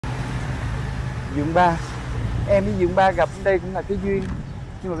Dượng Ba. Em với Dượng Ba gặp đây cũng là cái duyên.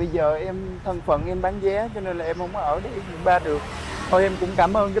 Nhưng mà bây giờ em thân phận em bán vé cho nên là em không có ở đây Dượng Ba được. Thôi em cũng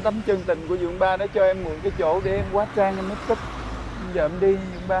cảm ơn cái tấm chân tình của Dượng Ba đã cho em mượn cái chỗ để em hóa trang, em make up. Bây giờ em đi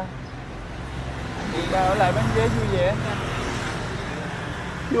Dượng Ba. Dượng Ba ở lại bán vé vui vẻ nha.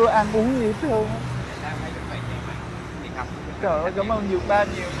 Chưa ăn uống gì hết trơn. Trời ơi, cảm ơn Dượng Ba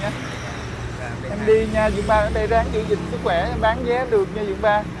nhiều nha. Em đi nha, Dượng Ba ở đây ráng giữ gìn sức khỏe, em bán vé được nha Dượng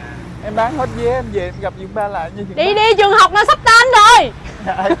Ba. Em bán hết vé em về em gặp Dượng Ba lại nha Dượng Ba. Đi trường học nó sắp tan rồi.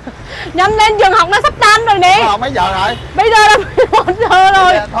 Nhanh lên, trường học nó sắp tan rồi nè. Mấy giờ rồi? Bây giờ là 11 giờ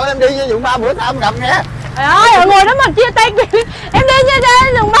rồi. Thôi em đi với Dượng Ba, bữa sau em gặp nghe. Trời ơi, ở ngồi đó mà chia tay kìa. Em đi nha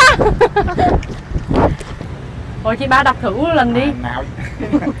Dượng Ba. Thôi chị Ba đọc thử lần đi.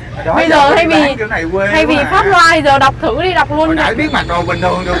 Bây giờ thay vì phát loa giờ đọc thử đi, đọc luôn. Hồi nãy biết mặc đồ bình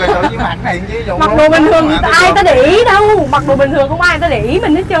thường được rồi, chứ mặc này chứ. Mặc đồ bình thường ai ta để ý đâu. Mặc đồ bình thường không ai ta để ý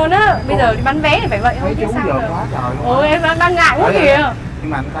mình hết trơn á. Bây giờ đi bán vé thì phải vậy thôi chứ sao nữa. Em đang ngại quá kìa.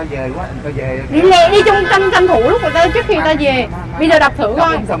 Nhưng mà người ta về quá, người ta về. Đi lẹ đi, tranh thủ lúc người ta trước khi người ta về. Bây giờ đọc thử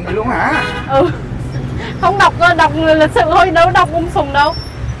coi. Sùng gì luôn hả? Không đọc lịch sự thôi, đâu đọc sùng đâu.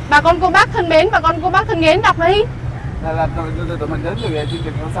 Bà con cô bác thân mến, đọc đi. Là tụi mình đến rồi chương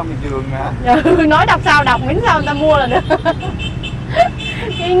trình xong thì trường hả? Nói đọc sao đọc, miễn sao người ta mua là được.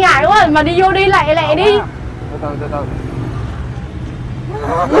 Đi ngại quá mà đi vô đi, lẹ đi. Từ.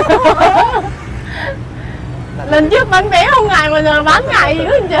 Lần trước bán vé không ngại mà giờ bán ngại dữ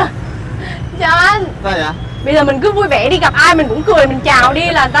chưa? Chào anh. Sao vậy? Bây giờ mình cứ vui vẻ đi, gặp ai mình cũng cười, mình chào đi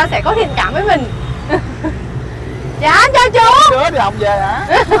là người ta sẽ có thiện cảm với mình. Dạ chào chú. Đứa đi học về hả?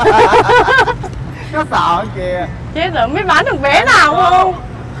 Nó sợ kìa. Chết rồi, mới bán được vé nào không?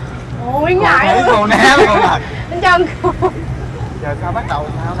 Ôi ngại quá. Cô né luôn rồi. Anh chào cô. Giờ sao bắt đầu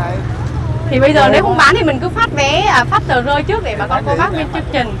sao đây? Thì bây giờ nếu không bán thì mình cứ phát vé, phát tờ rơi trước để bà con cô bác biết chương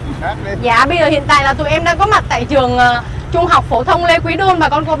trình. Dạ bây giờ hiện tại là tụi em đang có mặt tại trường Trung học phổ thông Lê Quý Đôn bà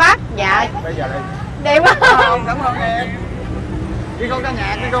con cô bác. Dạ. Bây giờ đây. Đẹp quá. Cảm ơn em. Đi con ca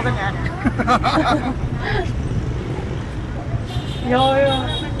nhạc. Rồi.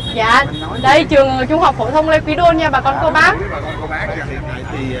 Dạ, đây trường Trung học phổ thông Lê Quý Đôn nha bà con cô bác. Bà con cô bác hiện tại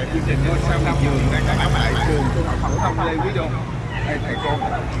thì chương trình ngôi sao năm giường đang có mặt tại trường Trung học phổ thông Lê Quý Đôn. Đây thầy cô.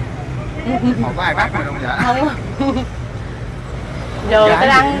 Không có ai bắt mình không vậy? Không. Giờ người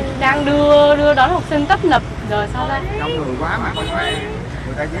ta đang đưa đón học sinh tấp nập rồi sao đây? Đông người quá mà con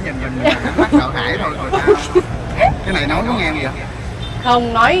người ta chỉ nhìn mắt sợ hãi thôi người ta. Cái này nói có nghe gì vậy?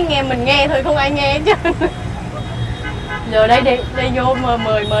 Không, nói nghe mình nghe thôi, không ai nghe chứ. Giờ đây vô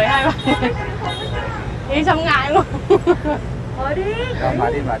mời hai bạn. Đi xong ngại luôn. Thôi đi. Rồi mà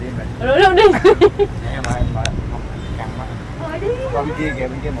đi. Rồi đâu đi. Em mà không căng quá. Thôi đi. Bên kia kìa,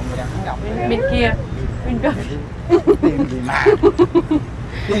 bên kia mọi người đang đánh động. Bên kia. Tìm gì mà.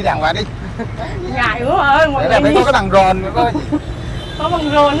 Đi đằng qua đi. Ngại quá ơi, mọi người. Để có cái bằng rồn nữa coi. Có bằng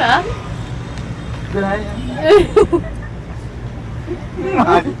rôn hả? Đây đây.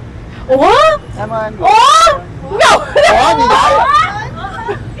 Ủa? Em ơi em. Ủa gì vậy?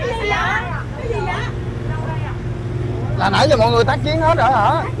 Là nãy giờ mọi người tác chiến hết rồi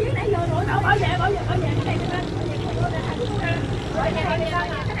hả?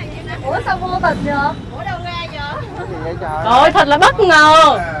 Ủa sao vô tình vậy? Ủa đâu ra vậy? Trời thật là bất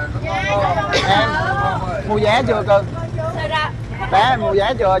ngờ. Em mua vé chưa cưng? Bé em mua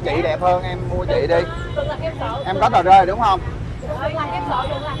vé chưa? Chị đẹp hơn em mua chị đi. Em có tờ rơi đúng không?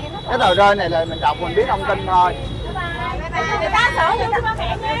 Cái tờ rơi này là mình đọc mình biết thông tin thôi. Người ta sợ người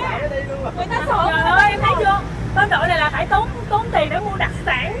ta sợ rồi em thấy chưa? Bên đội này là phải tốn tiền để mua đặc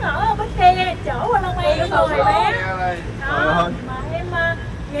sản ở Bến Tre chở qua Long An cho người bé. Mà em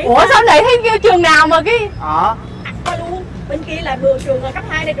nghĩ ủa sao lại thấy kêu trường nào mà cái qua luôn. Bên kia là trường cấp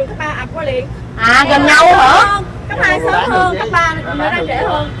 2 đây, trường cấp 3 ập qua liền. À gần nhau hả? Cấp 2 sớm hơn, cấp 3 này nó đang trễ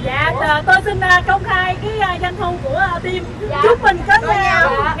hơn. Dạ tôi xin công khai cái doanh thu của team. Chúng mình có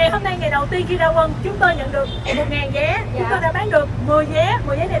nhau. Ngày hôm nay ngày đầu tiên khi ra quân chúng tôi nhận được 1.000 vé. Chúng tôi đã bán được 10 vé.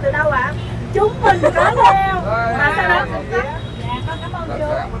 10 vé này từ đâu ạ? Chúng mình có theo. Mà sao đó? Dạ con cảm ơn chú.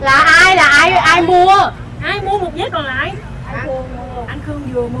 Là ai mua? Ai mua một vé còn lại? Anh Khương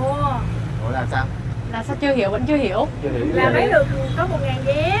vừa mua. Ủa là sao? Là sao chưa hiểu, vẫn chưa hiểu. Là bán được có 1.000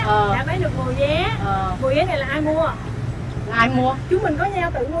 vé, đã bán được 10 vé. 10 vé này là ai mua? Là ai mua? Chúng mình có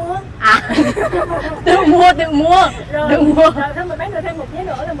nhau tự mua. À tự mua. Rồi, tự mua. Rồi thôi mình bán được thêm một vé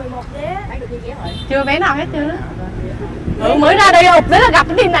nữa là 11 vé. Bán được vé rồi. Chưa vé nào hết chưa? Mới ra đây ụp đấy là gặp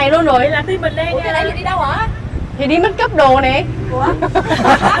cái tin này luôn rồi. Vậy là team mình đang đi đâu hả? Thì đi make up đồ nè. Ủa?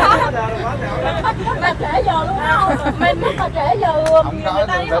 Là trễ giờ luôn không? Mình mất là trễ giờ. Không có,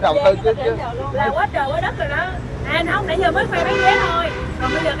 phải đầu tư chứ. Là quá trời quá đất rồi đó. À không, nãy giờ mới khoe bán vé thôi.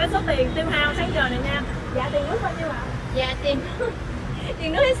 Còn bây giờ cái số tiền tiêu hao sáng giờ này nha. Dạ tiền nước bao nhiêu ạ? Dạ tiền nước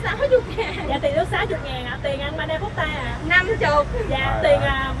 60.000. Dạ tiền nước 60.000 ạ. Tiền ăn bana phúc tay à? 50. Dạ tiền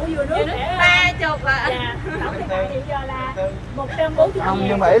mua dừa nước để 30 ạ. Dạ tổng thiệt hại hiện giờ là 140.000. Không,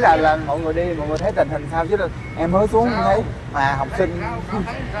 nhưng mà ý là mọi người đi mọi người thấy tình hình sao chứ em mới xuống em thấy mà học sinh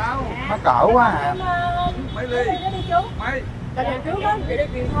nó cỡ quá à. Mấy ly đi chú. Mấy. Tại nhà trước đó chị đi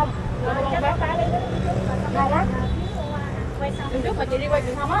truyền thông. Rồi chắc bác đi đó. Quay xong. Trước mà chị đi quay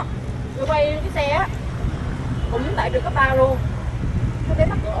truyền thông á, tôi quay cái xe á, cũng tại trường cấp 3 luôn. Cái bé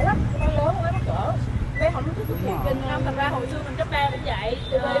mắc cỡ lắm, cái bé lớn, cái bé mắc cỡ. Bé không có chút gì kinh. Thật ra hồi xưa mình cấp 3 cũng vậy.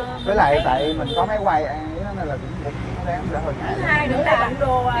 Với lại tại mình có máy quay nên là cũng đáng đỡ hơi ngại. Thứ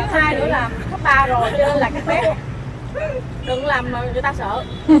hai nữa là cấp 3 rồi cho nên là các bé đừng làm người ta sợ.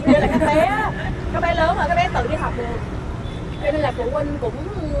 Như là các bé lớn rồi các bé tự đi học được. Cho nên là phụ huynh cũng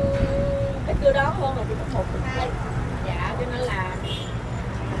ít đưa đón hơn là từ cấp 1 cấp 2. Dạ cho nên là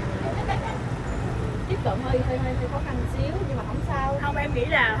tiếp cận hơi khó khăn xíu nhưng mà không sao. Không, em nghĩ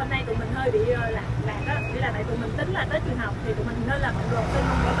là hôm nay tụi mình hơi bị lạc đó, nghĩa là tại tụi mình tính là tới trường học thì tụi mình nên là bận rộn trên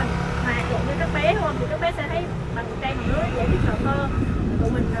không của mình mà trộn với các bé không thì các bé sẽ thấy bằng cây bằng lưới dễ tiếp cận hơn.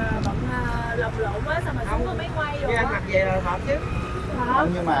 Tụi mình bận lồng lộn quá sao mà xuống có máy quay rồi. Cái mặt về là hợp chứ.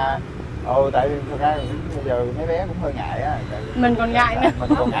 Không, nhưng mà tại vì thực ra bây giờ mấy bé cũng hơi ngại á. Mình còn ngại nữa. Mình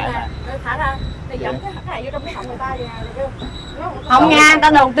còn ngại mà. Thả ra thì dẫn cái này vô trong cái họng người ta vậy chưa? Không nha, ta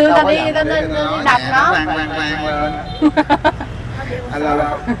đầu tư ta đi đập nó.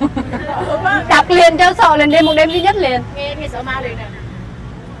 Đập liền cho sợ liền đêm một đêm duy nhất liền. Nghe sợ ma liền nè.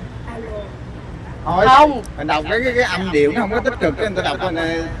 Thôi, không, mình đọc cái âm điệu nó không có tích cực, người ta đọc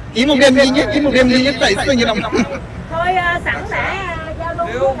chỉ một đêm duy nhất tại sao như đồng. Thôi sẵn đã giao lưu.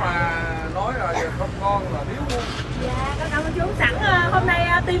 Nếu mà nói là không ngon là thiếu luôn. Dạ, con cảm ơn chú. Sẵn hôm nay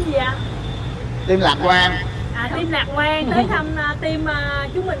team gì ạ? Team Lạc Quan. Team Lạc Quan tới thăm team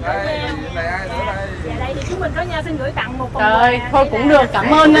chúng mình có nhau. Dạ đây thì chúng mình có nhau xin gửi tặng một phần quà. Thôi cũng được,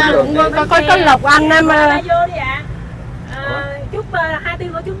 cảm ơn cũng có lộc ăn em. Vô đi ạ. Chúc hai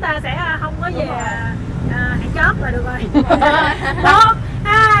team của chúng ta sẽ không có về hạng chót là được rồi. 1,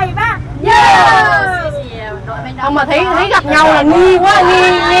 2, 3. Không mà thấy gặp nhau là nghi quá,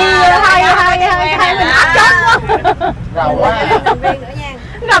 nghi hai mình áp chót quá. Giàu quá.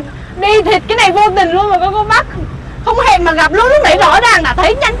 Gặp đi thịt cái này vô tình luôn mà cô bác không hẹn mà gặp luôn, lúc nãy rõ ràng đã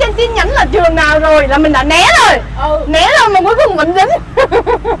thấy nhắn trên tin nhắn là trường nào rồi là mình đã né rồi. Né rồi mà cuối cùng vẫn dính.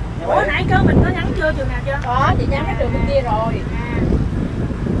 Ủa nãy cơ mình có nhắn chưa, trường nào chưa? Có, chị nhắn cái trường bên kia rồi.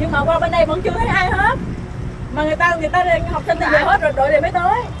 Nhưng mà qua bên đây vẫn chưa thấy ai hết. Mà người ta học sinh thì về hết rồi, đội này mới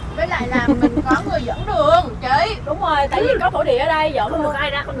tới. Với lại là mình có người dẫn đường chị. Đúng rồi, tại vì có thổ địa ở đây, dẫn không được ai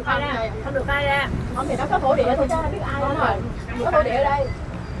ra, không được ai ra. Không thì nó có thổ địa thôi chứ biết ai. Đúng rồi, có thổ địa ở đây.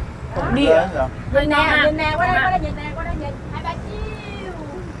 Thổ địa. Nhìn nè, qua đây nhìn. 2, 3 chiêu.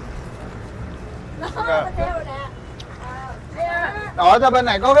 Nó theo rồi nè. Ủa sao bên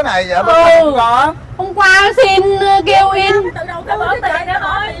này có cái này vậy? Bên này không có. Hôm qua xin kêu in. Tự đầu cái bỏ tiền ra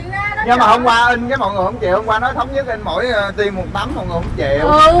thôi. Nhưng mà hôm qua in cái mọi người không chịu, hôm qua nói thống nhất in mỗi tiền một tấm mọi người không chịu.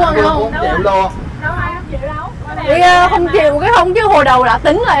 Không chịu luôn. Đâu ai không chịu đâu. Không chịu cái không chứ hồi đầu đã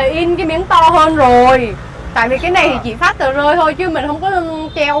tính là in cái miếng to hơn rồi. Tại vì cái này thì chỉ phát tờ rơi thôi chứ mình không có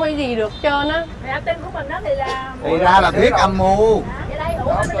treo hay gì được trơn á. Tên của mình đó thì là Thì ra là thiết âm mưu. Vậy đây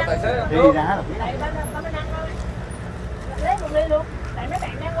ủa Thì ra là thiết. Lấy một ly luôn. Tại mấy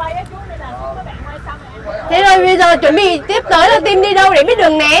bạn đang quay á chú nên là mấy bạn quay xong rồi. Thế rồi bây giờ chuẩn bị tiếp tới là team đi đâu để biết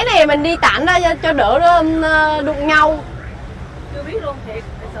đường né này, mình đi tản ra cho đỡ đụng nhau. Chưa biết luôn thiệt,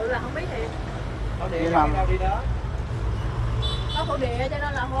 thật sự là không biết thiệt. Nhưng mà Có thổ địa cho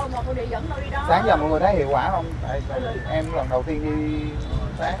nên là thôi một thổ địa dẫn đâu đi đó. sáng giờ mọi người thấy hiệu quả không? Tại em lần đầu tiên đi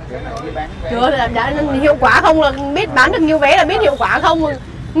sáng kiểu này đi bán vé. Chưa là đã hiệu quả không là biết bán được nhiêu vé là biết hiệu quả không.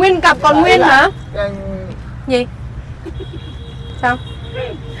 Nguyên cặp còn nguyên hả? Gì? Sao?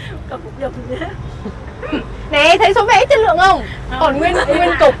 Còn một dòng nữa. Nè thấy số vé chất lượng không? Còn nguyên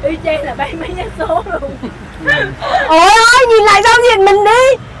cục. Y chang là bán mấy vé số luôn. Ôi ơi nhìn lại giao diện mình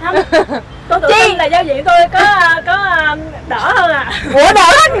đi. Tôi tưởng là giao diện tôi có đỡ hơn à. Ủa đỡ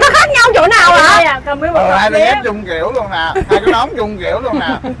hết, có khác nhau chỗ nào hả? Cầm nguyên một hai đứa dép chung kiểu luôn nè, hai cái nón chung kiểu luôn nè.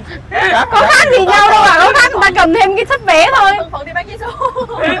 Có khác gì nhau đâu à, có khác người ta cầm thêm cái sách vé thôi. Phần đi bán vé số.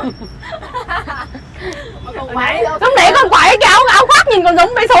 Lúc nãy con quải cái áo khoác nhìn còn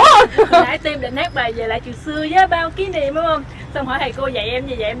giống vé số hơn. Nãy team định hát bài về lại trường xưa với bao kỷ niệm đúng không? Xong hỏi thầy cô dạy em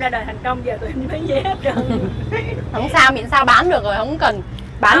gì vậy, em ra đời thành công giờ tụi em đi bán vé hết trơn. Không sao, miễn sao bán được rồi, không cần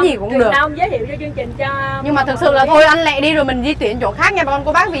bán không, gì cũng được. Không giới thiệu cho chương trình cho. Nhưng mà thực sự là thôi anh lẹ đi rồi mình di chuyển chỗ khác nha bà con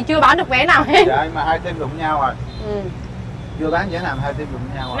cô bác vì chưa bán được vé nào hết. Dạ mà hai team đụng nhau rồi. chưa bán dễ làm hai team đụng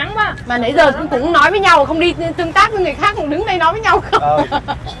nhau à? Nắng quá. Mà nãy giờ cũng nói với nhau, không đi tương tác với người khác, cũng đứng đây nói với nhau không.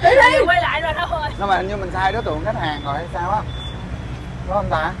 Đi quay lại rồi thôi. Nhưng mà như mình sai đối tượng khách hàng rồi hay sao á? Có không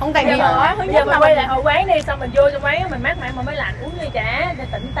ta? Không, tại vì giờ mình quay lại hồi quán đi, xong mình vô trong quán mình mát mẻ mà mới lạnh, uống ly trà để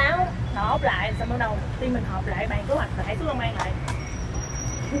tỉnh táo, họp lại, xong bắt đầu team mình họp lại bàn kế hoạch rồi hãy xuống Long An lại.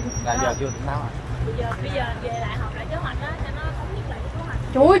 Là giờ chưa tỉnh táo à? Bây giờ về lại họp lại kế hoạch đó cho nó thống nhất lại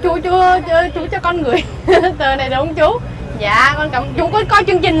kế hoạch. Chú cho con gửi tờ này được không chú? Dạ con cảm. Chú có coi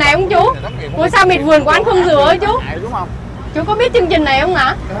chương trình này không chú? Ngôi sao miệt vườn của anh không dừa ấy chú? Đúng không? Chú có biết chương trình này không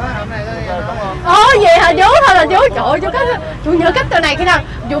hả? Ồ vậy hả chú? Thôi là chú, trời ơi, chú nhớ cách tờ này khi nào?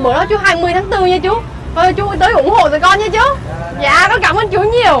 Chú bữa đó chú 20 tháng 4 nha chú. Thôi chú tới ủng hộ tụi con nha chú. Dạ con cảm ơn chú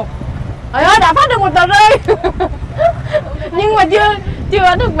nhiều. Trời ơi đã phát được một tờ rơi. Nhưng mà chưa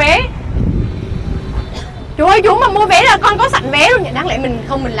bán được vé. Chú ơi chú mà mua vé là con có sẵn vé luôn nhỉ? Đáng lẽ mình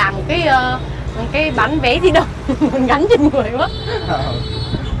không mình làm một cái bán vé gì đâu. Mình gắn trên người quá.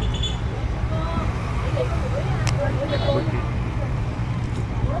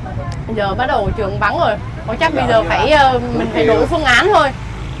 Giờ bắt đầu trường vắng rồi. Có chắc bây giờ mình phải đổi phương án thôi.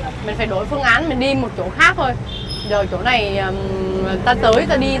 Mình phải đổi phương án, mình đi một chỗ khác thôi. Giờ chỗ này ta tới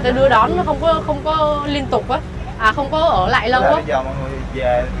ta đi ta đưa đón nó không có liên tục á. À không có ở lại lâu á. Bây giờ mọi người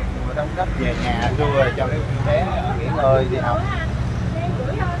về đóng cấp về nhà trưa cho cái bé nghỉ ngơi đi học.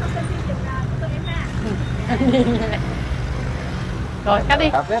 Rồi cắt đi.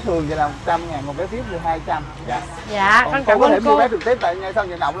 Vé thường vậy là 100.000, một vé tiếp thì 200. Dạ. Dạ con cảm có thể ơn mua cô. vé trực tiếp tại sân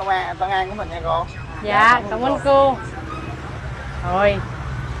vận động Long An, Tân An của mình nha cô. Dạ cảm ơn cô. Rồi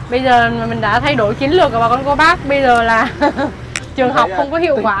bây giờ mình đã thay đổi chiến lược của bà con cô bác. Bây giờ là trường học không có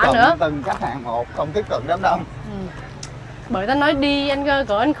hiệu quả nữa. Từng khách hàng một, không tiếp cận đám đông. Bởi ta nói đi anh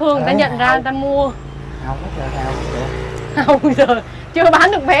cỡ anh Khương, người ta nhận ra người ta mua. Không có chờ hào. Hầu giờ chưa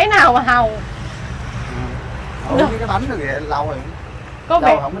bán được vé nào mà hầu. Cái bánh thì lâu rồi. Có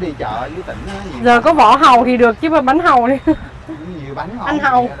vẻ không có đi chợ với tỉnh nhiều. Giờ có vỏ hàu thì được chứ mà bánh hàu đi. Nhiều bánh ngon. Ăn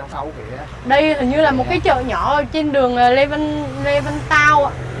hàu. Kìa. Đây hình như là một cái chợ nhỏ trên đường Lê Văn Tao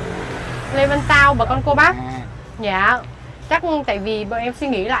ạ. Lê Văn Tao bà con cô bác. Dạ. Chắc tại vì bọn em suy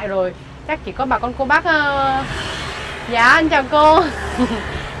nghĩ lại rồi, chắc chỉ có bà con cô bác. Dạ anh chào cô.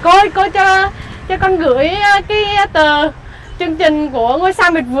 cô cho con gửi cái tờ chương trình của ngôi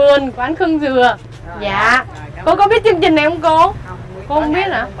sao miệt vườn của anh Khương Dừa. Dạ. Cô có biết chương trình này không cô? Cô không biết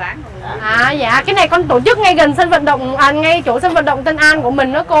hả? À dạ, cái này con tổ chức ngay gần sân vận động, ngay chỗ sân vận động Tân An của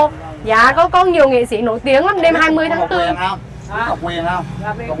mình đó cô. Dạ có nhiều nghệ sĩ nổi tiếng lắm, đêm 20 tháng 4. Ngọc Quyền không?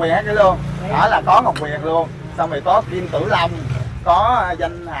 Ngọc Quyền hát cái luôn. Đó là có Ngọc Quyền luôn. Xong rồi có Kim Tử Long, có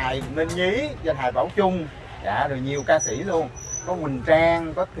danh hài Minh Nhí, danh hài Bảo Trung. Dạ rồi nhiều ca sĩ luôn. Có Quỳnh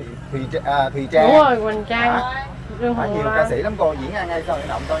Trang, có Thùy Trang. Đúng rồi, Quỳnh Trang. Có nhiều ca sĩ lắm cô, diễn ngay sân vận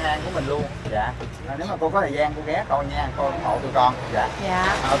động Tân An của mình luôn. Dạ. Nếu mà cô có thời gian cô ghé coi nha, cô ủng hộ tụi con. Dạ.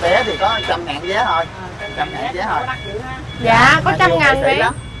 Dạ. Vé thì có 100.000 vé thôi. 100.000 vé thôi. Dạ, có 100.000 vé.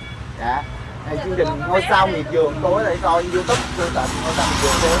 Dạ. Chương trình ngôi sao miệt vườn cô có thể coi YouTube cô tận ngôi sao miệt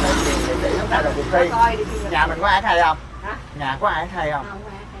vườn cô có thể nghệ sĩ lắm là cuộc thi. Nhà mình có ai hát hay không? Nhà có ai hát hay không?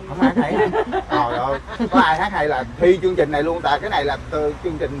 Không ai hát hay. Trời ơi, có ai hát hay là thi chương trình này luôn, tại cái này là từ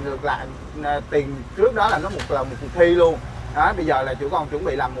chương trình được là tiền trước đó là nó một cuộc thi luôn. Đó, bây giờ là chủ con chuẩn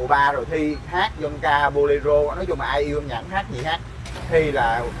bị làm mùa 3 rồi, thi hát dân ca bolero, nói chung là ai yêu âm nhạc hát gì hát, thi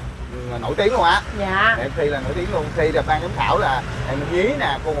là nổi tiếng luôn á. Dạ. Để thi là nổi tiếng luôn, thi là ban giám khảo là em Nhí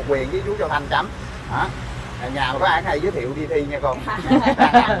nè, cô Ngọc Quyền với chú Châu Thanh chấm. Đó. Nhà mà có ai hay giới thiệu đi thi nha con.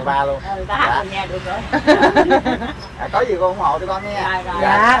 Mùa 3 luôn. Dạ. Nghe được rồi. Có gì cô ủng hộ tụi con nha.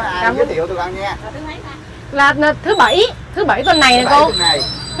 Dạ. Ai giới thiệu tụi con nha. Là thứ bảy tuần này nè cô.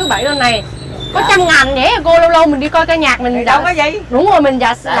 Thứ bảy tuần này. Có 100.000 nhé cô, lâu lâu mình đi coi ca nhạc mình đâu có gì. Đúng rồi, mình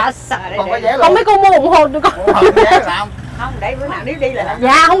không mấy cô mua ủng hộ tụi con. Không, để bữa nào nếu đi là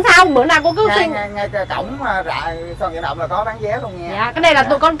dạ không sao, bữa nào cô cứ xin. Ngay cổng sân vận động là có bán vé luôn nha. Dạ, cái này là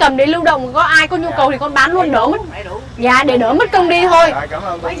tụi con cầm để lưu động, có ai có nhu cầu thì con bán luôn, đỡ mất. Dạ, để đỡ mất công đi thôi. Rồi, cảm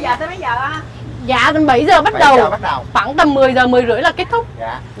ơn. Bây giờ tới mấy giờ á? Dạ, tầm 7 giờ bắt đầu. Khoảng tầm 10 giờ 10 rưỡi là kết thúc.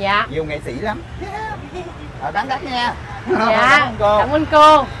 Dạ. Dạ. Nhiều nghệ sĩ lắm. Bán đắt nha. Dạ, cảm ơn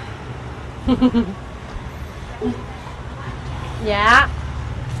cô. Dạ.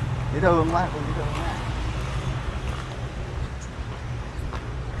 Dễ thương quá, cô dễ thương quá.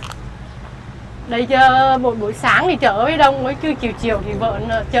 Đây chờ một buổi sáng thì chợ mới đông, mới chiều thì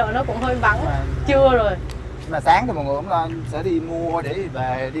chợ nó cũng hơi vắng. Trưa rồi. Mà sáng thì mọi người cũng lên sẽ đi mua để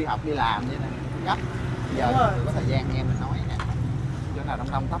về đi học đi làm vậy này, gấp. Giờ có thời gian nghe mình nói nè. Chỗ nào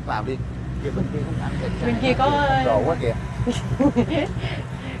đông tấp vào đi. Bên kia cũng ăn thịt. Bên kia có đồ quá kìa.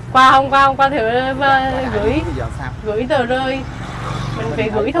 hôm qua thử gửi tờ rơi. Mình phải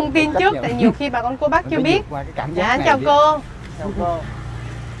gửi thông tin trước, tại nhiều khi bà con cô bác chưa biết. Dạ chào cô. chào cô.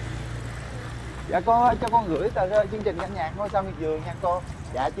 Dạ cô cho con gửi tờ rơi chương trình ca nhạc Ngôi Sao Miệt Vườn nha cô.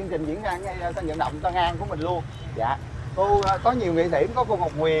 Dạ chương trình diễn ra ngay sân vận động Tân An của mình luôn. Dạ cô có nhiều nghệ sĩ, có cô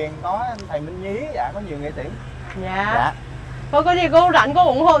Ngọc Quyền, có thầy Minh Nhí, dạ có nhiều nghệ sĩ. Dạ. Dạ. Cô có gì cô rảnh cô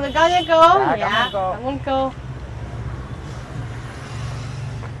ủng hộ thì coi nha cô. Dạ, Dạ. cảm ơn cô. Cảm ơn cô.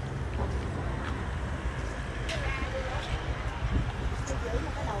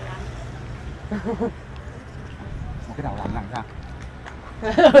 Một cái đầu lạnh làm sao?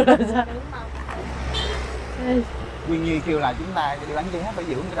 Quy Nhi kêu là chúng ta đi bán vé phải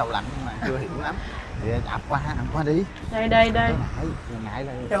giữ cái đầu lạnh nhưng mà chưa hiểu lắm. Thì ập qua đi. Đây. Ngại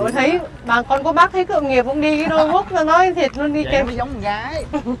là Trời ơi, thấy bà con có bác thấy cự nghiệp không đi cái đôi múc là nói thiệt luôn đi kèm. Mới giống con gái.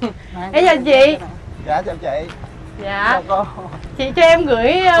 Ê giờ chị. Dạ chào chị. Dạ. Chào cô. Chị cho em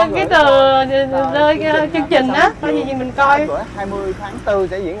gửi cái tờ rơi chương trình á, có gì mình coi. Bữa 20 tháng 4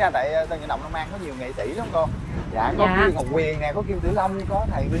 sẽ diễn ra tại sân vận động Long An, có nhiều nghệ sĩ lắm cô. Dạ có Kim Ngọc Quyền nè, có Kim Tử Long, có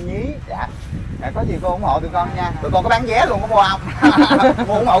thầy Minh Nhí. Dạ. Có gì cô ủng hộ tụi con nha. Tụi con có bán vé luôn, có mua không?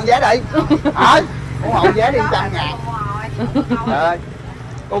 Mua ủng hộ vé đi. Thôi, ủng hộ vé đi 100.000. Rồi.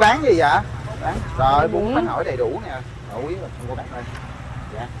 Cô bán gì vậy? Bán. Rồi, muốn bán hỏi đầy đủ nè. Rồi quý bà con cô bán đây.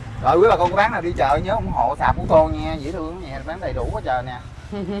 Dạ. Rồi quý bà con có bán nào đi chợ nhớ ủng hộ sạp của cô nha, dễ thương nha, bán đầy đủ quá trời nè.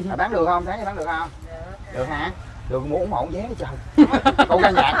 Bán được không? Sáng nay bán được không? Được hả? Được, muốn ủng hộ vé đi trời. Cô ca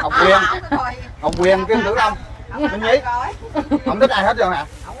nhạc Ngọc Quyền, Kim Tử Long, Minh Nhí. Không thích ai hết trơn hả?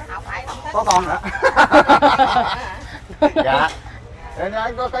 Có con nữa. Dạ. Để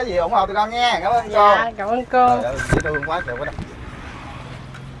nói có gì ủng hộ tụi con nha. Cảm ơn cô. Dạ, cảm ơn cô. Dễ thương quá trời quá đất.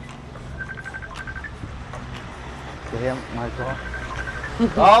 Chị em mời cô.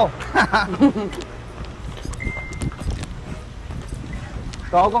 Cô.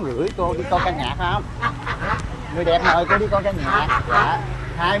 Cô có gửi cô đi coi ca nhạc không? Người đẹp mời cô đi coi ca nhạc. Dạ.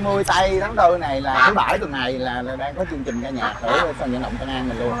 20 tây tháng 4 này là thứ bảy tuần này là đang có chương trình ca nhạc ở sân vận động Tân An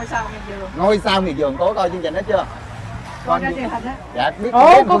mình luôn. Ngôi Sao Miệt Vườn. Cô coi chương trình đó chưa? Con ra truyền hình á. Dạ biết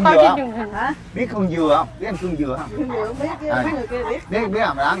Cô coi Dừa chương trình hả? biết Khương Dừa không? Biết anh Khương Dừa không? Khương Dừa biết chứ, mấy người kia biết. Biết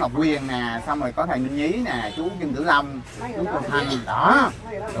không đó, Ngọc Quyền nè, xong rồi có thầy Minh Nhí nè, chú Kim Tử Long, chú Châu Thành đó,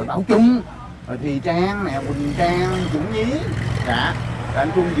 rồi Bảo Trung, rồi Thì Trang nè, Quỳnh Trang, Dũng Nhí, dạ, rồi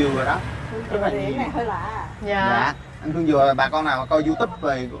anh Khương Dừa đó. Khương Dừa thì này hơi lạ. Dạ. Anh Khương Dừa, bà con nào mà coi YouTube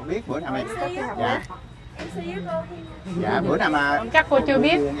về biết bữa nào mày. Dạ. Dạ bữa nào mà chắc cô chưa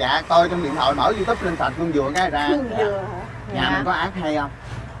biết. Dạ coi trong điện thoại mở YouTube lên search Khương Dừa cái ra. Khương Dừa hả? Nhà mình có ác hay không?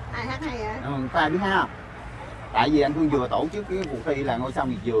 Ai hát hay hả? Có ai biết hát không? Tại vì anh Khương Dừa tổ chức cái cuộc thi là Ngôi Sao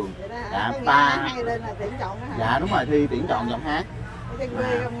Miệt Vườn. Dạ, ba hay lên là tuyển chọn đó hả? Dạ đúng rồi, thi tuyển chọn giọng hát. Trên quê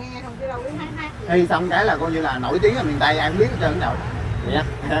không nghe không chứ đâu biết hát gì. Thi xong cái là coi như là nổi tiếng ở miền Tây ai cũng biết hết trơn đâu. Dạ.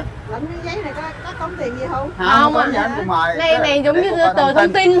 Lãnh cái giấy này có tốn tiền gì không? Không có gì anh cũng mời. Này giống như tờ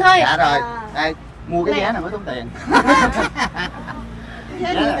thông tin thôi. Dạ rồi. Đây, mua cái vé này mới tốn tiền.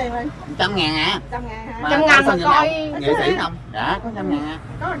 Vé nhiêu tiền rồi? 100.000 à. 100.000 hả? 100.000 mà coi nghệ sĩ không? Dạ có 100.000 à.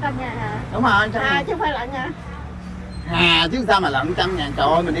 Có 100.000 hả? Đúng rồi, 100.000. À chứ không phải lận nha. Hà chứ sao mà lận 100.000, trời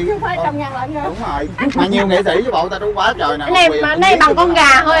ơi mình đi. Chứ không phải 100.000 lận nha. Đúng rồi. Mà nhiều nghệ sĩ với bộ ta đúng quá trời nè. Cái này mà đây bằng con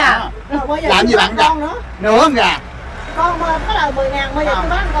gà thôi à. Làm gì bằng con nữa? Nửa con gà. Con có là 10.000 bây giờ tôi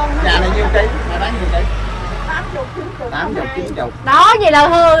bán con. Gà này nhiêu ký? Gà bán nhiêu ký? 80, 90. 80, 90. Đó vậy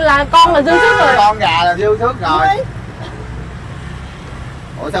là con là dư sức rồi. Con gà là dư sức rồi.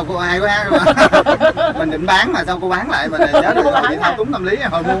 Ủa sao cô hay quá mình định bán mà sao cô bán lại mình nhớ được rồi, thao túng tâm lý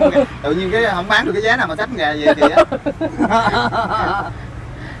hồi mua tự nhiên cái không bán được cái giá nào mà sách gà gì kìa.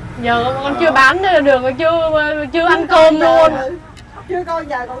 Giờ con chưa bán được, chưa ăn cơm luôn. Chưa coi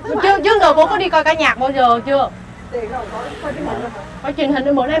giờ còn thứ Trước giờ cô có đi coi ca nhạc bao giờ chưa? Tiền đâu có coi truyền hình. Coi truyền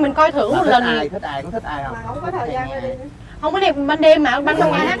hình bữa nay mình coi thử một lần. Thích ai có thích ai không? Mà không có thời gian đi. Không có đẹp ban đêm mà ban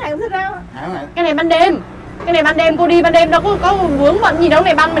ngày hát hay không thích đâu. Cái này ban đêm. Cái này ban đêm cô đi ban đêm đâu có vướng bận gì đâu,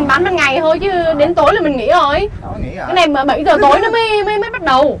 này mình bán ban ngày thôi chứ đến tối là mình nghỉ rồi. Cái này mà 7 giờ tối nó mới bắt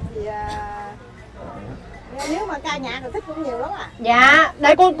đầu. Nếu mà ca nhạc thì thích cũng nhiều lắm à. Dạ,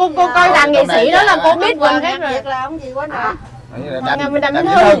 đây cô coi đàn nghệ sĩ đó là cô biết gần hết rồi. Việc là không gì quá nè. Đàm Vĩnh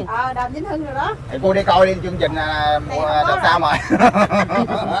Hưng. Đàm Vĩnh Hưng rồi đó. Thì cô đi coi đi chương trình đợt sau mà.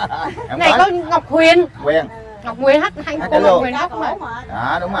 Này có Ngọc Huyền. Quyền. Ngọc Huyền hát hay cô Ngọc Huyền hát mà.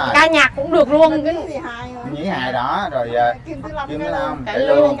 Đó đúng rồi. Ca nhạc cũng được luôn. Cái gì hài rồi. Nhĩ hài đó rồi Kim Tử Long, Cải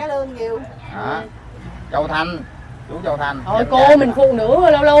Lương. Cải Lương nhiều. Đó. Châu Thanh. Chú Châu Thanh. Thôi cô mình phụ nữ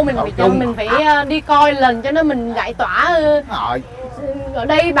lâu mình phải đi coi lần cho nó mình giải tỏa. Rồi. Ở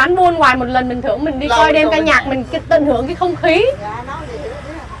đây bán buôn ngoài một lần mình thưởng mình đi coi đêm ca nhạc mình tận hưởng cái không khí. Dạ nói gì hiểu.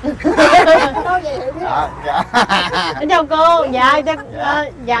 Nói gì hiểu biết. Dạ. Chào cô.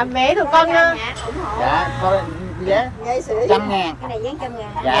 Dạ vé tụi con. Dạ coi vé 100.000. Cái này dán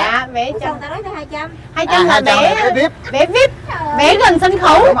 100.000. Dạ. vé Sao người ta nói tới 200? 200 là vé VIP. vé VIP, vé gần sân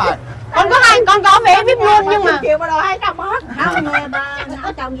khấu. Đúng rồi. Con có vé VIP luôn nhưng mà chiều mà đòi 200 hết. Không,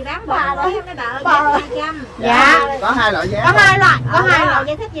 có chồng gì bán bò rồi nó đợi 200. Dạ. Có 2 loại vé. Có 2 loại.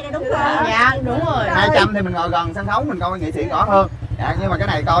 Giải thích gì đây đúng rồi. Dạ, đúng rồi. 200 thì mình ngồi gần sân khấu mình coi nghệ sĩ rõ hơn. Dạ, nhưng mà cái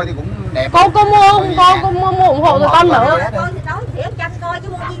này coi thì cũng đẹp. Cô mua ủng hộ tụi con nữa. Coi thì nói thì 100 coi chứ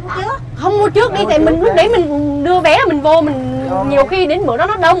mua gì mua trước. Không mua trước đi, tại mình lúc đấy mình đưa vé mình vô, mình nhiều khi đến bữa đó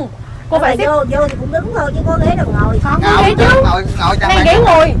nó đông. Cô phải xếp vô thì cũng đứng thôi chứ có ghế đâu ngồi. Không có ghế chứ. Ngồi Này ghế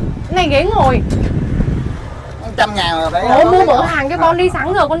ngồi. Này ghế ngồi. 100.000 rồi phải. Ủa mua bữa hàng cho con đi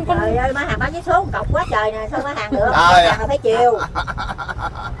sẵn rồi con. Trời ơi, má hàng bán vé số cọc quá trời nè, sao má hàng được? Hàng là phải chiều.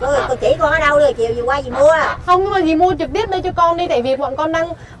 Cô chỉ con ở đâu đi, chiều gì qua gì mua. Không, nhưng mà gì mua trực tiếp đây cho con đi, tại vì bọn con đang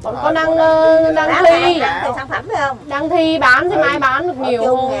thi sản phẩm phải không? đang thi bán thì mai bán được nhiều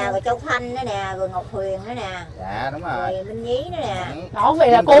Chung nè, rồi Châu Thanh nữa nè, rồi Ngọc Huyền nữa nè. Dạ đúng rồi. Rồi Minh Nhí nữa nè. Đó,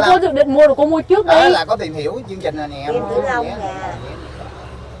 vậy là cô dự định mua rồi cô mua trước đi. Đó là có tìm hiểu chương trình này nè. Kim Tử Long nè.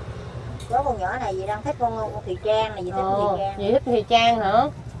 Có con nhỏ này gì đang thích con Thùy Trang này, gì thích Thùy Trang. Gì thích Thùy Trang hả?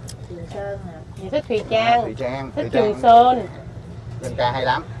 Trường Sơn nè. Gì thích Thùy Trang. Thích Thùy Trường Sơn. Dân ca hay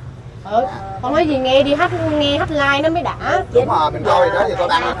lắm. Con nói gì nghe đi hát, nghe hát live nó mới đã. Đúng rồi, mình coi đó thì có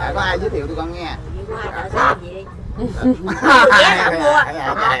đăng, có ai giới thiệu tụi con nghe.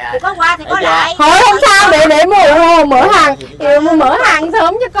 Thì có qua thì có lại. Thôi không sao, để mở hàng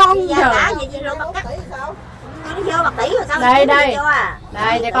sớm cho con.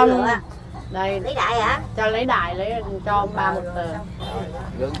 Đây cho con. Đây lấy đại hả? Cho lấy đại, lấy cho 3 một tờ.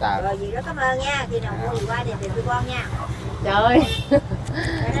 Lương tờ. Rồi gì đó cảm ơn nha, khi nào mua gì qua thì tìm tụi con nha. Trời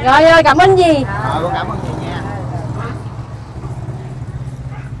rồi cảm ơn gì. Con cảm ơn chị nha.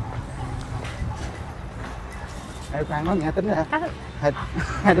 Ê Phan nói nghe tính ra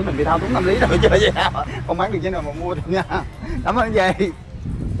hai đứa mình bị thao túng tâm lý rồi chứ vậy sao không bán được cái nào mà mua được nha. Cảm ơn gì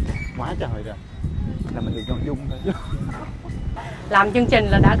quá trời rồi là mình được trong dung thôi chứ làm chương trình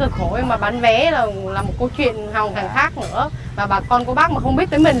là đã cực khổ, mà bán vé là một câu chuyện hoàn toàn khác nữa, và bà con cô bác mà không biết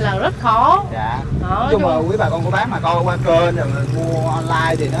tới mình là rất khó. Dạ. Đó, chung mà quý bà con cô bác mà coi qua kênh rồi mua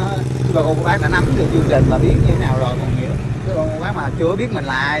online thì nó quý bà con cô bác đã nắm được chương trình và biết như thế nào rồi, còn nghĩa quý bà con cô bác mà chưa biết mình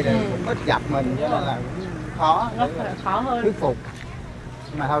là ai rồi cũng ít gặp mình cho nên là khó, rất là khó hơn thuyết phục,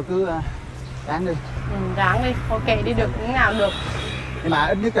 nhưng mà thôi cứ ráng đi. Ráng đi, ok đi được cũng nào được, nhưng mà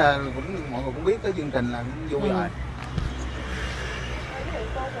ít nhất là cũng mọi người cũng biết tới chương trình là cũng vui rồi.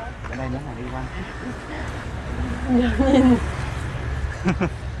 Ở đây nữa là đi qua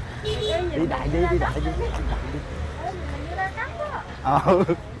đi đại đi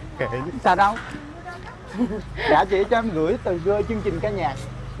kệ sao đâu. Dạ chị cho em gửi tờ rơi chương trình ca nhạc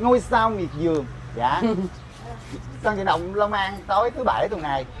Ngôi Sao Miệt Vườn. Dạ sân vận động Long An tối thứ Bảy tuần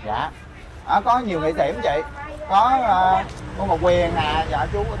này. Dạ có nhiều nghệ sĩ không chị? Có cô Ngọc Quyền nè, dạ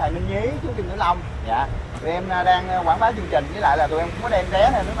chú thầy Minh Nhí, chú Kim Tử Long. Dạ tụi em đang quảng bá chương trình, với lại là tụi em cũng có đem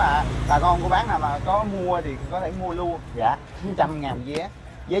vé nên nếu mà bà con cô bác nào mà có mua thì có thể mua luôn. Dạ 100.000 vé,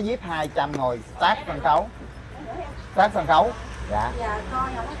 vé VIP 200 ngồi sát sân khấu. Dạ giờ coi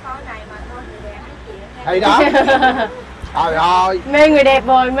không có coi này mà coi người đẹp nói chuyện thì đó. Trời ơi mê người đẹp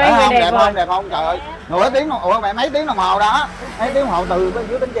rồi, mê người đẹp rồi. Đẹp không trời ơi, nửa tiếng ủa mày mấy tiếng đồng hồ đó, mấy tiếng đồng hồ từ bên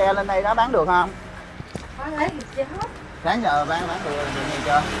dưới Bến Tre lên đây đó bán được không? Sáng giờ bán được nhiều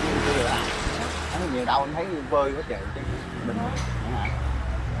chưa? Chưa được à? Bán nhiều đâu, anh thấy vơi quá trời chứ. Bình hả?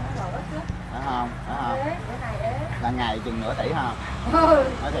 Phải không? Là ngày chừng nửa tỷ không?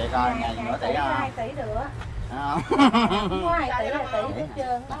 Nói thiệt coi, ngày chừng nửa tỷ không? 2 tỷ nữa. Không? 2 tỷ hết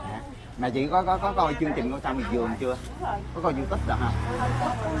trơn. Mà chị có coi chương trình Ngôi Sao Miệt Vườn chưa? Có coi YouTube rồi hả?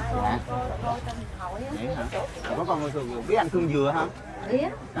 Dạ. Vậy hả? Có coi Ngôi Sao Miệt Vườn, biết anh Cương Dừa không? Biết.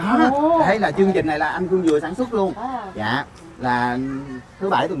 Thấy là chương trình này là anh Cương Dừa sản xuất luôn. Dạ. Là thứ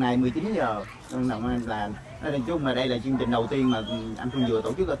Bảy tuần này 19 giờ. Là nói chung là đây là chương trình đầu tiên mà anh Cương Dừa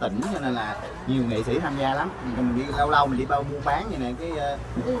tổ chức ở tỉnh, cho nên là nhiều nghệ sĩ tham gia lắm. Mình đi lâu mình đi bao mua bán như này cái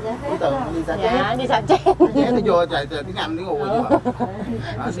cuối tuần đi xả chén. Dạ, đi xả chén. Thấy chưa? Trời tiếng Anh tiếng Ui chưa?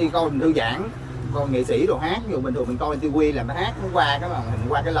 Đi coi mình thư giãn, coi nghệ sĩ đồ hát, ví dụ bình thường mình coi TV là nó hát nó qua cái màn hình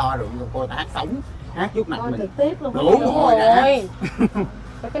qua cái lo rồi coi ta hát sống, hát trước mặt mình. Trực tiếp luôn. Đúng rồi.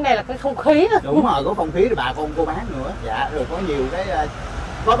 Cái này là cái không khí đó. Đúng rồi, có không khí rồi bà con cô bác nữa. Dạ, rồi có nhiều cái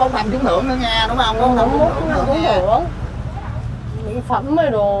có bóng thăm trúng thưởng nữa nha, đúng không? Bóng thăm trúng thưởng nữa. Mỹ phẩm rồi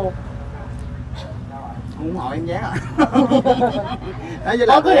đồ. Ủng hộ em giá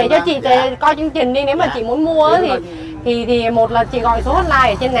Thôi cứ để cho chị coi chương trình đi, nếu mà chị muốn mua thì một là chị gọi số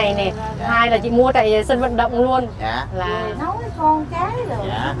hotline ở trên này nè, hai là chị mua tại sân vận động luôn. Dạ. Là Nấu cái con cái rồi.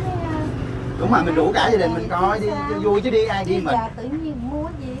 Dạ. Đúng rồi, mình rủ cả gia đình mình coi đi cho vui chứ đi ai đi mình. Tự nhiên mua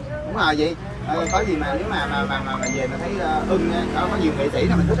gì? Đúng rồi chị. Có gì mà nếu mà về mà thấy ưng có nhiều nghệ sĩ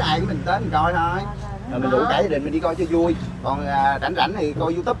là mình thích ai cái mình tới mình coi thôi. Rồi mình đủ cả gia đình mình đi coi cho vui. Còn rảnh thì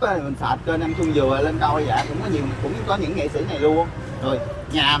coi YouTube á, mình search kênh Anh Xuân Dừa lên coi dạ cũng có những nghệ sĩ này luôn. Rồi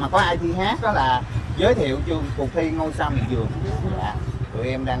nhà mà có ai thi hát đó là giới thiệu cuộc thi Ngôi Sao Miệt Vườn. Dạ. Tụi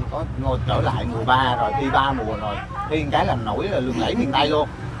em đang có ngôi trở lại mùa 3 rồi, thi 3 mùa rồi. Thi cái làm nổi là lừng lẫy miền Tây luôn.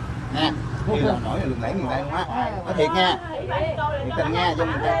 Nha. Thi làm nổi là lừng lẫy miền Tây luôn á. Có thiệt nha. Thiệt tình nha, cho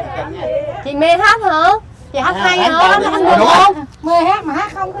mình thiệt tình nha. Chị mê hát hả? Chị hát hay hả? Hát được không? Mê hát mà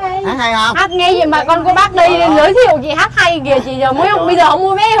hát không hay. Hát hay không? Hát nghe gì mà con cô bác đi giới thiệu chị hát hay kìa chị, giờ mới bây giờ không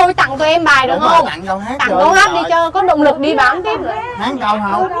mua vé thôi tặng tụi em bài được không? Tặng câu hát. Tặng câu hát đi cho có động lực đi bán tiếp. Hát câu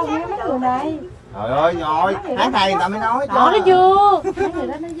không? Trời ơi rồi, hát hay người ta mới nói. Đó đấy chưa?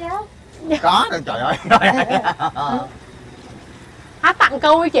 Có rồi trời ơi. Hát tặng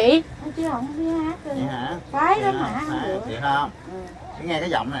câu với chị. Chứ không biết hát Vậy hả? Phái lắm hả? Chị không? Cái nghe cái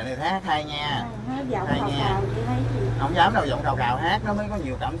giọng này thì hát hay nha. Giọng Hay cào nha. cào chị thấy gì? Không dám đâu, giọng cào hát nó mới có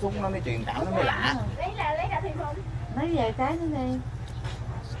nhiều cảm xúc, nó mới truyền cảm, nó mới lạ. Nói về cái nữa đi.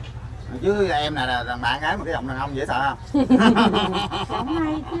 Chứ em là đàn bạn gái mà cái giọng đàn ông dễ sợ không? Giọng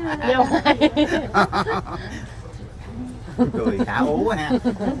hay chứ. Giọng hay. Cười khả ú ha.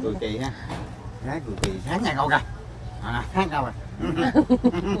 Cười kỳ ha. Gái cười kỳ, hát nha câu coi. Hát câu rồi.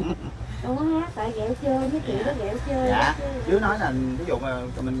 Không có hát tại ghẹo chơi mấy chị đó ghẹo chơi. Dạ. Chứ nói là ví dụ mà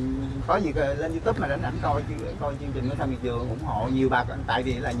mình có gì lên YouTube mà rảnh coi chương trình Ngôi Sao Miệt Vườn ủng hộ nhiều bà, tại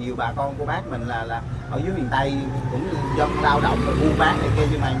vì là nhiều bà con cô bác mình là ở dưới miền Tây cũng dân lao động rồi buôn bán này kia,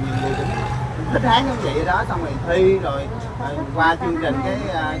 nhưng mà nhiều người cũng thích hát giống vậy đó, xong rồi thi rồi qua chương trình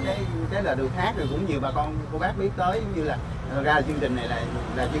cái là được hát, rồi cũng nhiều bà con cô bác biết tới, giống như là ra chương trình này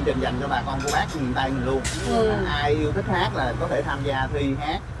là chương trình dành cho bà con cô bác miền Tây mình luôn. Ai yêu thích hát là có thể tham gia thi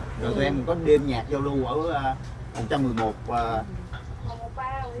hát. Rồi tụi em có đêm nhạc giao lưu ở 111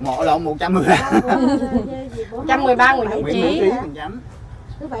 113 Nguyễn Hữu Trí.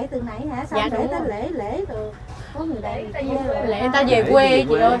 Thứ bảy từ nãy hả? Sao để tới lễ rồi có người đây lễ người ta về quê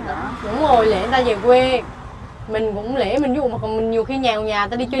chị ơi. Đúng rồi, lễ người ta về quê. Mình cũng lễ mình dụ mà còn mình nhiều khi nhà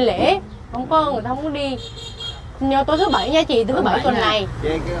ta đi chơi lễ, không có người ta không có đi. Nhờ tối thứ bảy nha chị, thứ bảy tuần này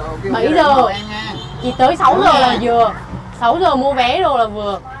 7 giờ chị tới 6 giờ là vừa, 6 giờ mua vé rồi là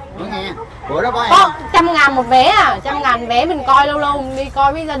vừa. Bữa đó có em 100.000 một vé à, 100.000 vé mình coi lâu lâu mình đi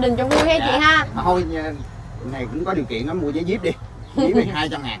coi với gia đình cho vui ha chị ha. Thôi này cũng có điều kiện đó, mua vé VIP đi. Chỉ vì 200.000,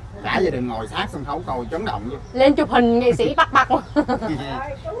 cả gia đình ngồi sát sân khấu coi chấn động chứ. Lên chụp hình nghệ sĩ bắt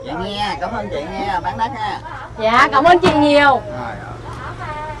Dạ nghe, cảm ơn chị nghe, bán đắt ha. Dạ, cảm ơn chị nhiều.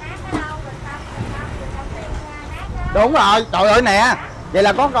 Đúng rồi, trời ơi nè. Vậy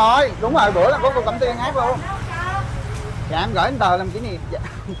là có coi, đúng rồi, bữa là có cô Cẩm Tiên hát luôn. Dạ em gửi tờ làm kỷ niệm. Dạ.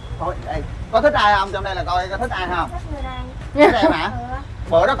 Thôi đây, có thích ai không? Trong đây là coi có thích ai không? Thích em hả?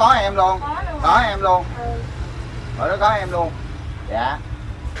 Bữa đó có em luôn. Có em luôn. Bữa đó có em luôn. Dạ.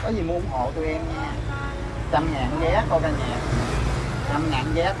 Có gì mua ủng hộ tụi em nha. 100.000 vé coi ca nhạc. 100.000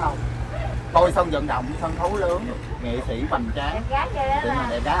 vé không? Coi sân vận động, sân khấu lớn, nghệ sĩ hoành tráng. Đẹp mà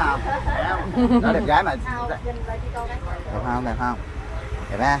đẹp gái không? Đẹp không? Đó đẹp gái mà. Đẹp không? Đẹp không?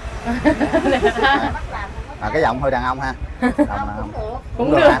 Đẹp ha. Cái giọng hơi đàn ông ha.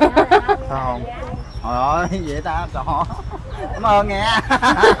 Cũng được. Không. Trời ơi, vậy ta trò. Cảm ơn nghe.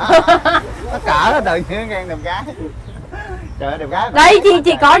 Nó cỡ nó tự nhiên khen đẹp gái. Trời ơi đẹp gái. Đây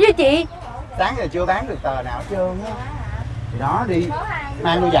chị có chứ chị. Sáng giờ chưa bán được tờ nào hết trơn á. Thì đó đi.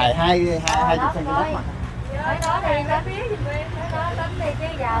 Mang đôi giày 20 cm mà. Đó thì đã biết gì em, đó tính thì chứ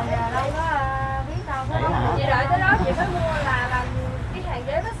giờ đâu có biết đâu. Chị đợi tới đó chị mới mua là cái hàng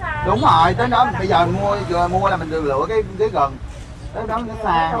ghế nó xa. Đúng rồi, tới đó bây giờ vừa mua là mình được lựa cái gần. Tới đó nó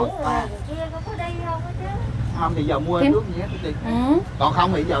xa rồi. Kia có đi không chứ? Không thì giờ mua trước vé đi. Còn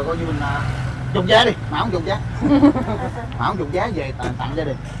không thì giờ coi như mình chục vé đi, mà không chục vé. Mà không chục vé về tặng gia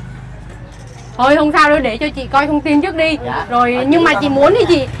đình. Thôi không sao đâu, để cho chị coi thông tin trước đi. Dạ. Rồi nhưng mà chị muốn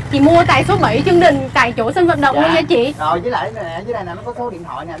thì chị mua tại số 7 chương trình tại chỗ sân vận động luôn nha chị. Rồi với lại nè, dưới đây nè nó có số điện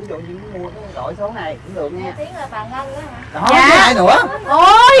thoại nè, ví dụ như mua cái gọi số này cũng được nha. Tiếng là bà Ngân đó hả? Đó, với ai nữa.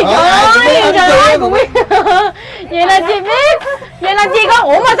 Ôi trời ơi cũng biết. Vậy là chị biết. Vậy là chị có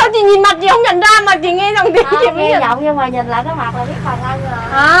ủa mà sao chị nhìn mặt chị không nhận ra mà chị nghe dòng tiếng chị biết giọng nhưng mà nhìn lại cái mặt là biết bà Ngân rồi.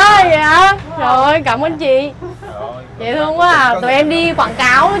 Vậy hả? Trời ơi cảm ơn chị. Dễ thương quá à, tụi em đi quảng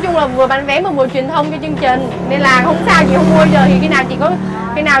cáo, nói chung là vừa bán vé mà vừa truyền thông cho chương trình. Nên là không sao chị không mua giờ thì khi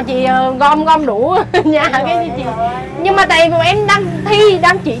nào chị gom đủ nhà cái gì chị. Nhưng mà tại vì em đang thi,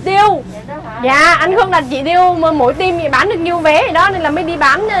 đang chỉ tiêu. Dạ, anh Khương đặt chỉ tiêu mà mỗi team thì bán được nhiêu vé thì đó nên là mới đi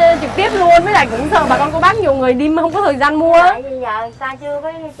bán trực tiếp luôn, với lại cũng sợ bà con cô bác nhiều người đi mà không có thời gian mua. Tại vì giờ người ta chưa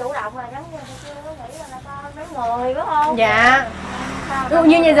có chủ động là giống như chưa có nghĩ là con mấy người đúng không? Dạ. Ví dụ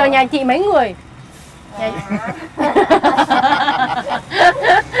như nhà giờ nhà chị mấy người?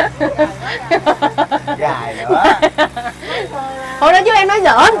 Dài nữa. Thôi nói chứ em nói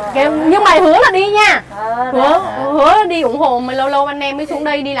giỡn, nhưng mà hứa là đi nha. Hứa là đi ủng hộ, mà lâu lâu anh em mới xuống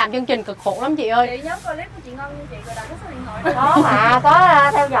đây đi làm chương trình cực khổ lắm chị ơi. Chị nhớ coi clip của chị Ngân như chị rồi đặt cái số điện thoại. Có mà,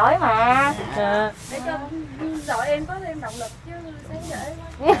 có theo dõi mà. Để cho đội em có thêm động lực chứ sáng dễ.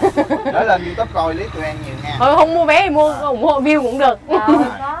 Nói lên YouTube coi clip tụi em nhiều nha. Thôi không mua vé thì mua ủng hộ view cũng được.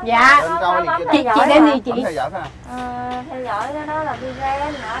 Dạ. Chị đem gì chị? Theo dõi phải không? Theo dõi đó là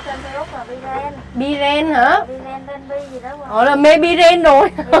Biren, ở trên Facebook là Biren. Biren hả? Biren tên Bi gì đó. Là mê Biren rồi.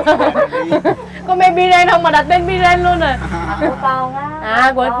 Có mê Biren không mà đặt tên Biren luôn rồi. Của con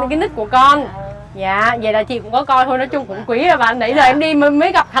á. Của cái nick của con. Dạ, vậy là chị cũng có coi thôi, nói chung cũng quý rồi bạn. Nãy giờ em đi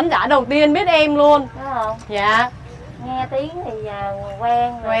mới gặp khán giả đầu tiên biết em luôn. Đúng không? Dạ. Nghe tiếng thì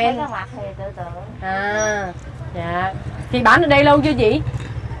quen, rồi thấy cái mặt thì tự tưởng. Dạ. Chị bán ở đây lâu chưa chị?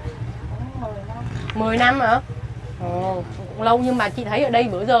 Cũng 10 năm. 10 năm hả? Cũng lâu, nhưng mà chị thấy ở đây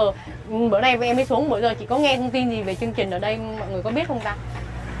bữa nay em mới xuống, bữa giờ chị có nghe thông tin gì về chương trình ở đây, mọi người có biết không ta?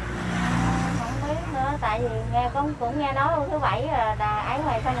 Không biết nữa, tại vì nghe cũng nghe nói luôn, thứ bảy là ấy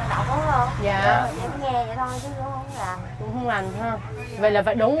ngoài sân vận động đúng không? Dạ. Chỉ nghe vậy thôi chứ cũng không làm. Cũng không làm ha. Vậy là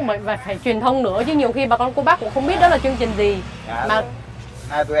phải đúng, và phải truyền thông nữa chứ, nhiều khi bà con cô bác cũng không biết đó là chương trình gì. Dạ, mà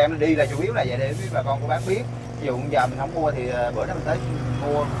tụi em đi là chủ yếu là vậy để biết bà con cô bác biết. Ví dụ giờ mình không mua thì bữa đó mình tới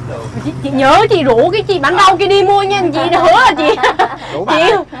mua cũng được. Chị nhớ chị rủ cái chị bán rau kia đi mua nha, chị hứa là chị Rủ bà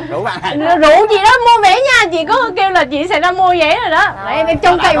rủ chị đó mua vé nha, chị có kêu là chị sẽ ra mua vé rồi đó. Em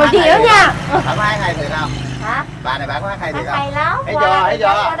trông cậy vào chị đó nha. Bà có hát hay thiệt không? Hả? Bà này bà có hát hay thiệt không? Hay lắm. Thấy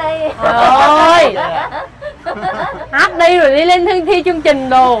chưa? Rồi. Hát đi rồi đi lên thi chương trình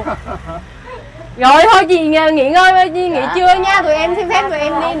đồ. Rồi thôi chị nghỉ ngơi, nghỉ trưa nha, tụi em xin phép tụi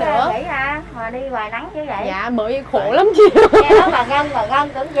em đi nữa. Nghỉ ra mà đi ngoài nắng chứ vậy. Dạ bởi khổ lắm chị. Nghe nói bà Ngân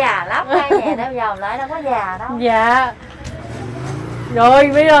tưởng già lắm, về đâu dòm lại đâu có già đâu. Dạ. Rồi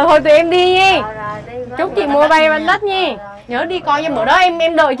bây giờ thôi tụi em đi nha. Chúc chị mua bay bánh đất nha. Nhớ đi coi nha, bữa đó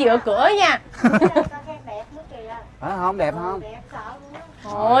em đợi chị ở cửa nha. Không đẹp không?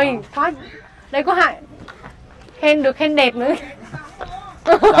 Thôi, quá. Đây có hại. Được khen đẹp nữa.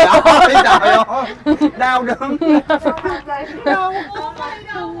 Trời ơi, trời ơi. Đau đớn.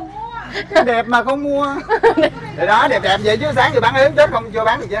 Cái đẹp mà không mua. Để đó đẹp vậy chứ sáng giờ bán ếm chết không chưa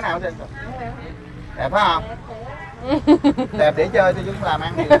bán được chế nào trên. Đẹp phải không? Đẹp để chơi tôi chúng làm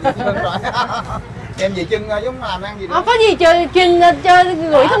ăn gì rồi. Em gì chân chúng làm ăn gì đó. Có gì chơi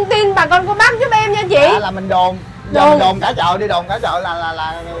gửi thông tin bà con cô bác giúp em nha chị. Là mình đồn cả chợ đi, đồn cả chợ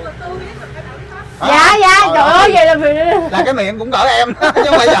là Dạ trời ơi vậy là cái miệng cũng cỡ em chứ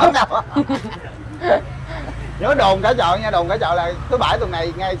không phải giỡn đâu. Nhớ đồn cả chợ nha, đồn cả chợ là thứ bảy tuần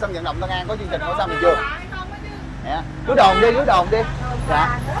này ngay sân vận động Tân An có chương trình Ngôi Sao Miền Trung. Cứ đồn đi.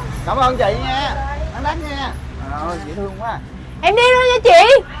 Dạ. Cảm ơn chị nha. Bánh đất nha. Dễ thương quá. Em đi thôi nha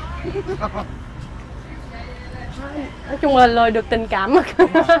chị. Nói chung là lời được tình cảm.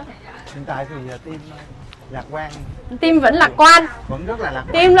 Hiện tại thì team lạc quan. Team vẫn lạc quan. Vẫn rất là lạc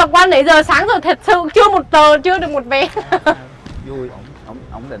quan. Team lạc quan nãy giờ sáng rồi thật sự chưa được một vé. Vui,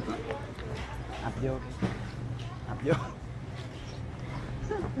 ổn định. Ập vô.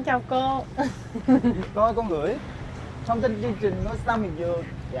 Chào cô. Coi con gửi thông tin chương trình Ngôi Sao Miền Trung.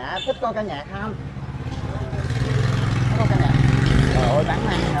 Dạ, thích coi ca nhạc không? Có ca nhạc. Trời ơi, bán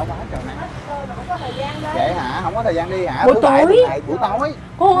năng hả, quá trời năng. Vậy hả? Không có thời gian đi hả? Buổi tối.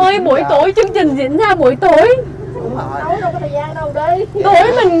 Cô ơi, buổi tối chương trình diễn ra buổi tối. Đúng rồi. Tối đâu có thời gian đâu đi.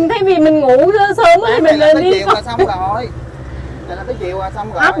 Tối mình thay vì mình ngủ sớm thì mình lên đi. Chiều là xong rồi. Vậy là tới chiều là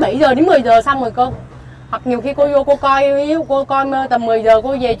xong rồi. Hát 7 giờ đến 10 giờ xong rồi cô. Hoặc nhiều khi cô vô cô coi tầm 10 giờ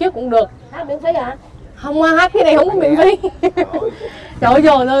cô về trước cũng được. Hát miễn phí hả? Không, hát cái này không có miễn phí. Trời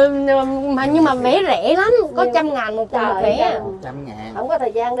ơi, nhưng mà vé rẻ lắm, có 100.000 một vé. 100.000. Không có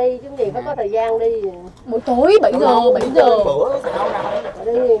thời gian đi, chứ gì phải có thời gian đi. Buổi tối 7 giờ. Bữa sao đâu.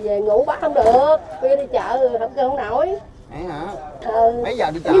 Đi về ngủ bắt không được, bây đi chợ không cơ không nổi. Vậy hả? Mấy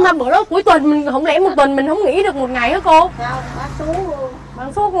giờ đi chợ? Nhưng mà bữa đó cuối tuần mình không lẽ một tuần mình không nghỉ được một ngày hả cô? Sao, bác xuống luôn.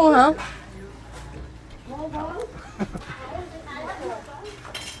 Bán suốt luôn hả?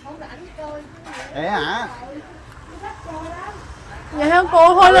 Vậy hả? Vậy hả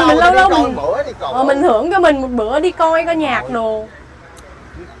cô? Thôi là mình lâu mình hưởng cho mình một bữa đi coi nhạc đồ.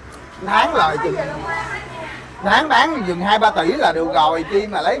 Tháng lời chừng tháng bán chừng 2-3 tỷ là được rồi, chi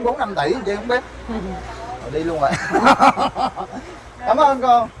mà lấy 4-5 tỷ chi không biết. Rồi đi luôn rồi. Cảm ơn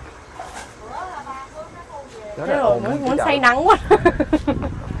cô. Thế rồi muốn say nắng quá.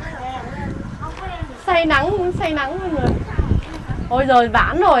 Say nắng mọi người. Ôi rồi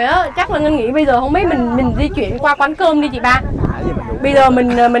vãn rồi á, chắc là Ngân nghĩ bây giờ không biết mình di chuyển qua quán cơm đi chị ba. Nãy giờ mình rủ bây giờ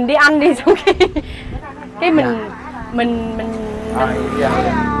mình đi ăn đi, xong cái mình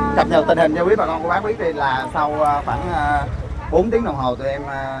cập nhật tình hình cho quý bà con cô bác biết đi, là sau khoảng 4 tiếng đồng hồ tụi em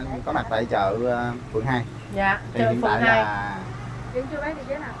có mặt tại chợ phường 2. Dạ, thì chợ hiện phường tại 2 là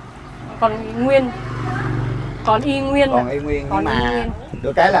còn nguyên, còn y nguyên, còn y nguyên, nhưng mà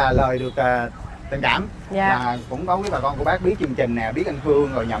được cái là lời được tình cảm. Dạ. Là cũng có quý bà con cô bác biết chương trình nè, biết anh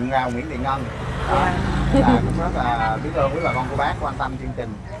Phương rồi nhận ra Nguyễn Thị Ngân. Là cũng rất là biết ơn quý bà con cô bác quan tâm chương trình.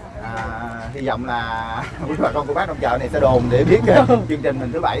 Hy vọng là quý bà con cô bác trong chợ này sẽ đồn để biết chương trình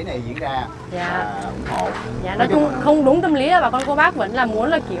mình thứ Bảy này diễn ra. Dạ. Ủng hộ. Dạ, nói chung không đúng tâm lý là bà con cô bác vẫn là muốn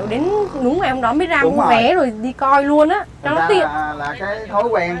là kiểu đến đúng ngày hôm đó mới ra mua vé rồi đi coi luôn á cho nó tiện. Là cái thói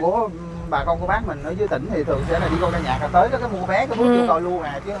quen của bà con cô bác mình ở dưới tỉnh thì thường sẽ là đi coi ca nhạc, tới đó cái mua vé cái bước coi luôn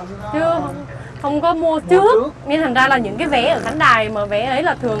chứ không có mua trước. Nên thành ra là những cái vé ở khán đài mà vé ấy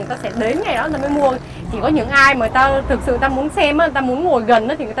là thường người ta sẽ đến ngày đó người ta mới mua. Chỉ có những ai mà người ta thực sự ta muốn xem, người ta muốn ngồi gần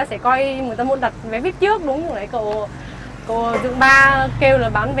thì người ta sẽ coi, người ta muốn đặt vé VIP trước. Đúng rồi, cô Dượng Ba kêu là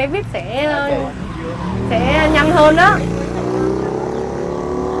bán vé VIP sẽ nhanh hơn đó.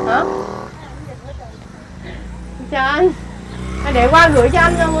 Hả? Chào anh. Để qua gửi cho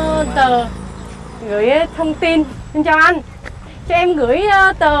anh tờ gửi thông tin. Xin chào anh. Cho em gửi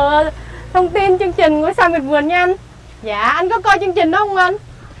tờ thông tin chương trình của Sao Miệt Vườn nha anh. Dạ, anh có coi chương trình đó không anh?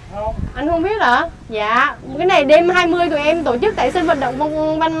 Không. Anh không biết hả? Dạ, cái này đêm 20 tụi em tổ chức tại sân vận động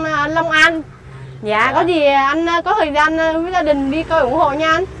Văn Văn Long An. Dạ, có gì anh có thời gian với gia đình đi coi ủng hộ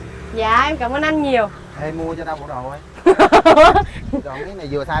nha anh. Dạ, em cảm ơn anh nhiều. Ê, mua cho tao bộ đồ ấy. Đồ cái này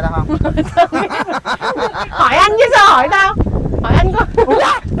vừa sai tao không? Hỏi anh chứ sao hỏi tao? Hỏi anh có. Ôi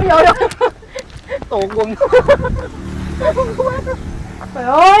rồi rồi. Tuột quần. Trời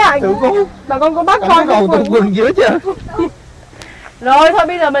ơi, bà con có bác coi còn tuột quần giữa chưa? Rồi thôi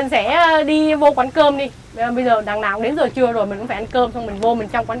bây giờ mình sẽ đi vô quán cơm đi. Bây giờ đằng nào cũng đến giờ trưa rồi, mình cũng phải ăn cơm, xong mình vô mình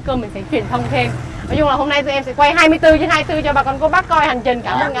trong quán cơm mình sẽ truyền thông thêm. Nói chung là hôm nay tụi em sẽ quay 24/24 cho bà con cô bác coi hành trình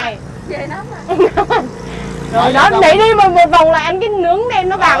cả một ngày. Về lắm Rồi đó, đẩy đi một vòng lại ăn cái nướng nem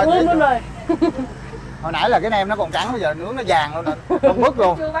nó vàng luôn rồi. Hồi nãy là cái nem nó còn trắng, bây giờ nướng nó vàng luôn rồi, không mất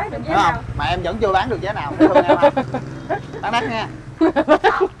luôn. chưa bán được Đúng không? Mà em vẫn chưa bán được giá nào. Thương em không? Bán đắt nha.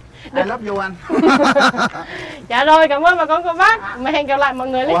 I love you anh. Dạ rồi, cảm ơn bà con cô bác. Hẹn gặp lại mọi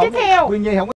người lên tiếp theo. Nguyên Nhi không